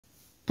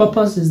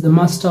Purpose is the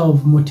master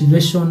of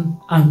motivation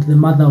and the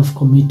mother of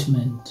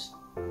commitment.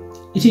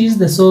 It is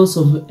the source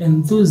of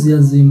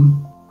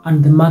enthusiasm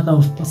and the mother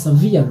of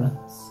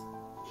perseverance.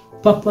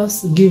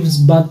 Purpose gives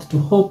birth to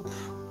hope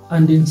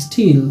and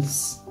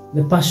instills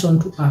the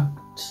passion to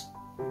act.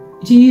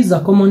 It is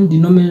a common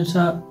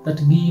denominator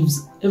that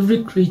gives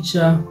every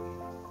creature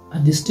a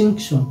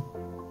distinction.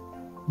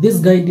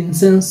 This guiding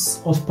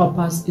sense of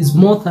purpose is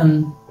more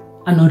than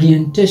an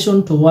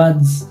orientation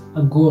towards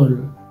a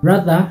goal.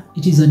 Rather,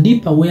 it is a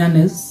deep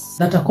awareness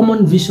that a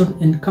common vision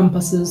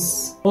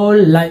encompasses all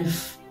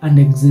life and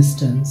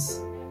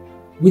existence.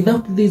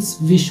 Without this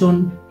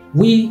vision,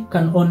 we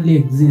can only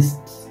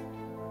exist.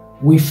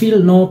 We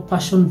feel no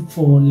passion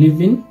for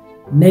living,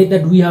 neither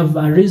do we have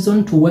a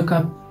reason to wake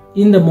up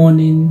in the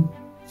morning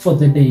for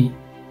the day.